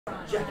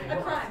There's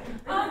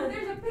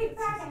a big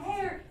bag of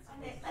hair,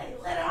 and they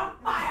lit it on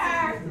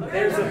fire.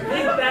 There's a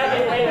big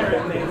bag of hair,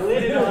 and they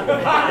lit it on fire.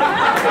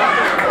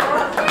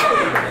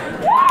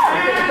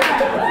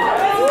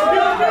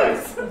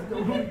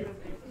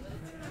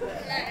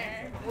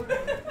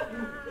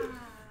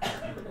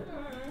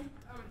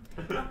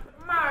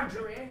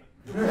 Marjorie,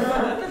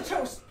 the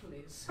toast,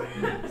 please.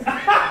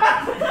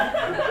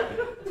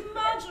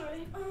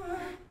 Marjorie.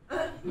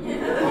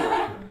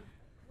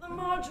 The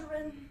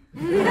margarine.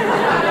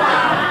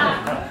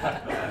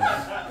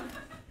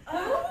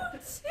 Oh,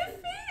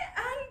 Tiffy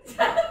and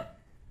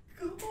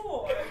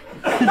Gore.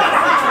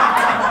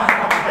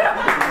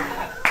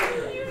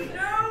 You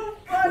know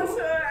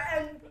butter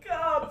and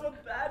carbs are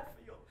bad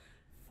for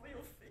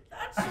your feet.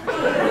 That's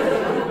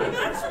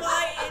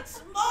why it's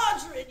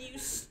margarine, you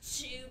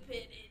stupid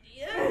idiot.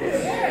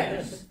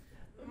 Yes.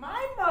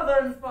 My mother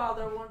and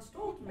father once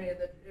told me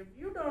that if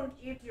you don't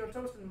eat your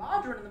toast and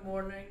margarine in the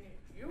morning,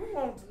 you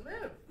won't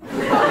live. So you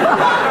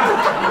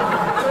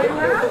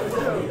have to.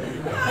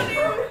 How do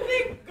you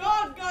think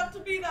God got to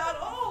be that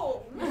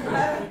old?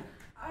 I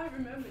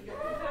remember your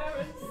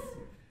parents.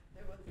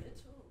 There were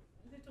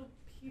little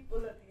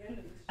people at the end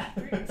of the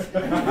street.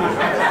 They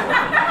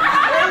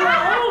were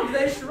old,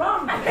 they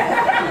shrunk.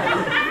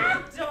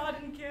 Don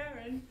and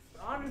Karen.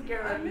 Don and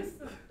Karen. I miss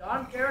them.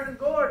 Don, Karen, and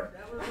Gord.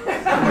 That was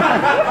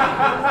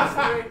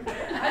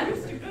I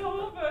used to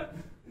go over.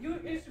 You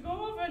used to go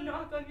over and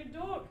knock on your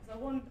door because I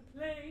wanted to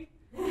play.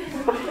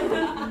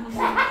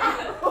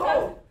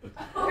 Oh.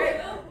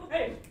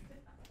 Hey.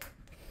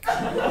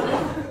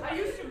 I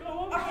used to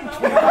go over and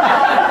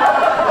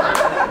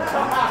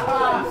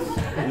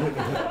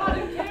Don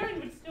and Karen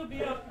would still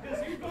be up because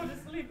you go to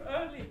sleep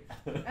early,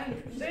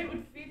 and they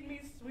would feed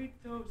me sweet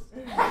toast.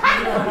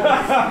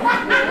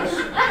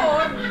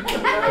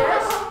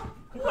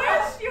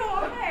 Where's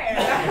your hair?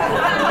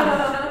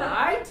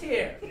 Right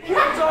here.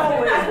 It's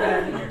always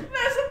been.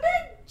 There's a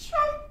big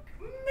chunk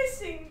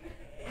missing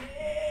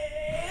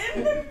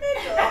in the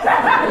middle.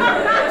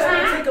 Let me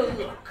take a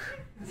look.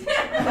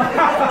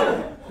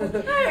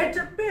 It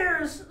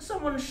appears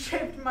someone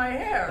shaped my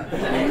hair.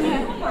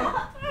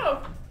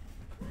 Oh.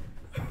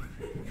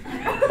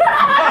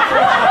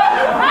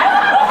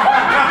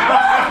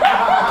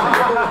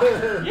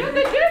 Yeah,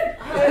 they did.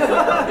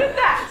 Did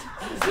that.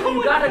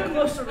 You got a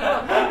closer look.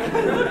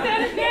 Look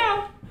at it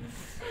now.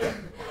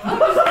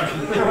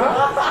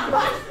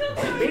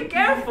 Be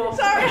careful.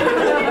 Sorry, I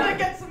just need to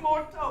get some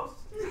more toast.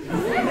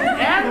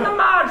 And the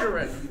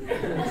margarine.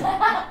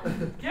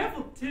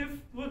 Careful, Tiff.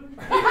 What?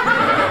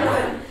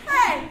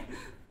 Hey!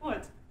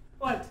 What?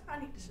 I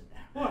need to sit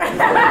down.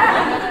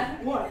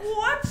 What?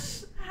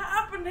 What's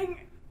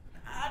happening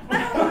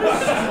down the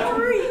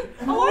street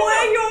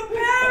where your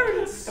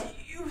parents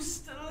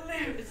used to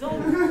live? It's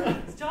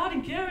Todd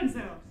and Karen's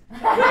house.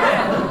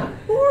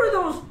 Who are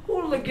those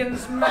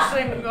hooligans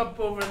messing up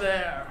over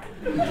there?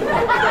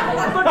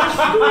 But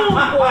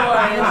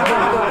schoolboys.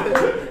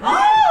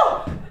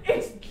 Oh!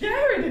 It's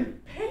Garrett and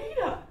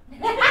Peter.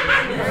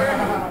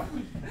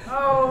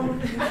 Oh.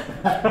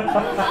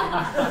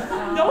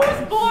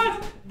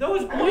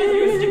 Those boys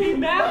used to be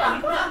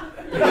mad. Those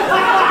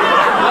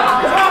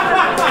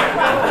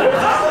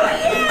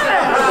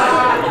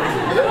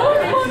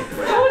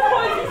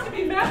boys used to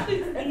be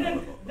mathletes, and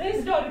then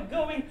they started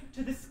going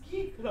to the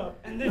ski club,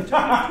 and they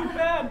turned into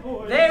bad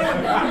boys. They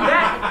were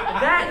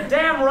that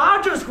damn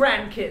Rogers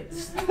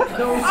grandkids.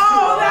 Those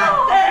that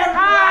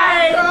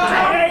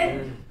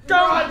damn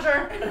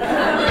Roger.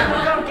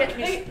 Don't get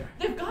me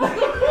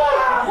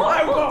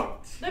started.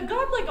 They've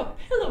got like a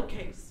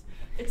pillowcase.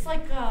 It's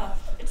like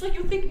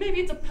you think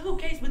maybe it's a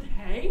pillowcase with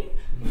hay.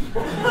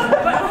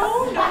 But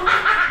oh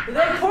no,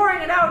 they're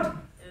pouring it out.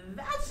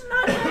 That's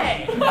not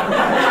hay.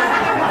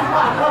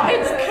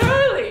 It's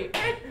curly.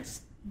 It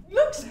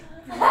looks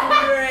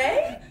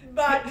gray,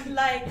 but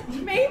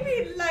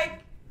maybe like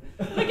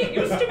it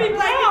used to be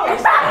like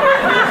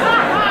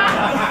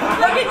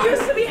it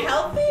used to be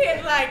healthy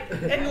and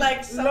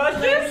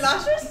something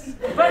luscious.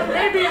 But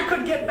maybe you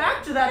could get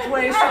back to that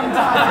way sometime.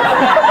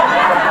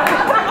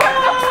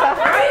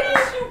 Why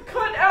did you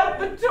cut out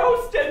the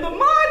toast and the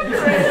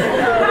margarine?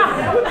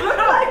 It would look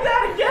like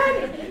that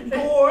again,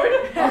 Gord.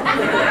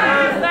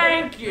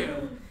 Thank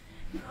you.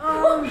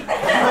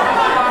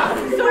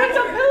 So it's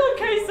a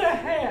pillowcase of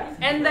hair.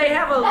 And they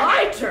have a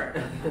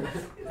lighter.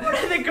 What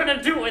are they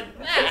gonna do with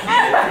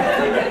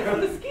that? From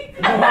the ski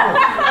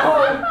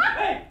club.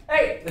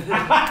 Hey!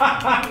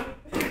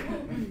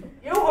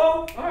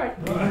 Yo-ho! All right.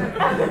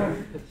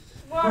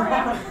 Sorry, I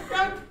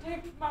forgot to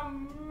take my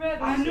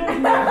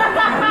medicine.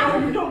 I know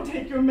you don't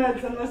take your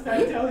meds unless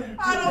I tell you to.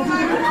 I don't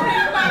like to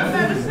take my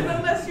medicine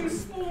unless you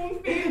spoon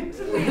feed it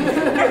to me.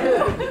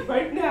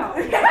 Right now.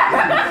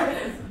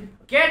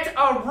 Get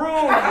a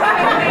room!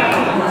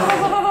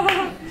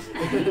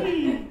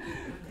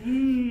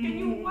 Can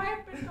you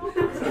wipe it off?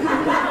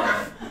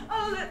 A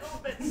little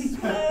bit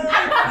small.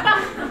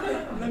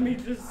 Let me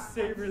just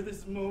savor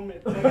this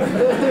moment.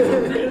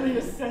 It's really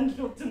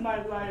essential to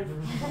my life.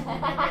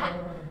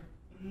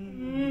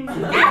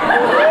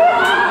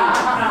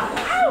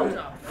 Ow!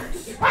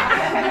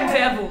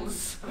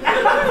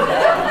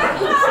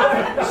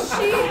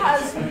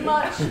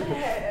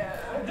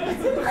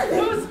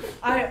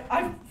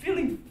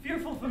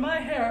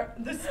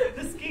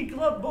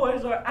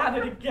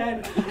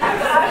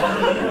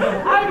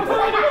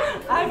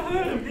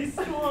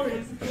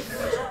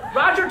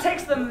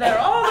 them there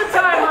all the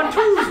time on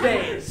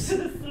Tuesdays. To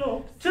the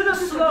slopes. To the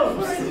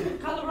slopes. We're in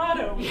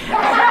Colorado.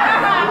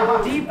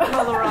 Deep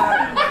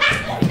Colorado.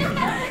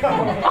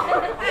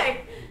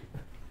 Hey!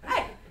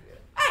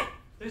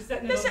 They're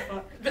setting it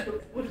on fire.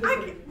 What are they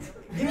doing?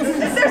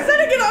 They're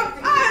setting it on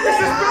fire!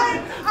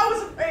 I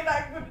was afraid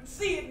I couldn't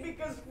see it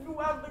because you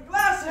have the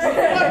glasses of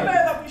the one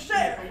pair that we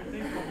share.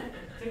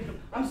 Take them.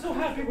 I'm so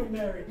happy we're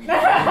married.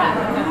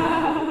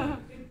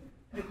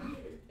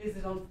 Is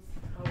it on?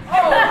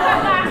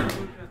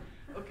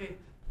 Okay.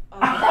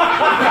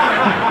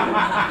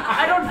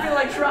 I don't feel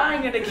like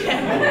trying it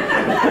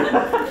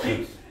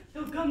again.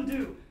 He'll come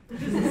due.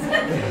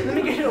 Let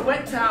me get you a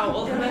wet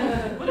towel.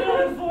 Put it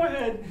on his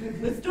forehead.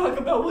 Let's talk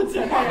about what's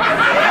ahead.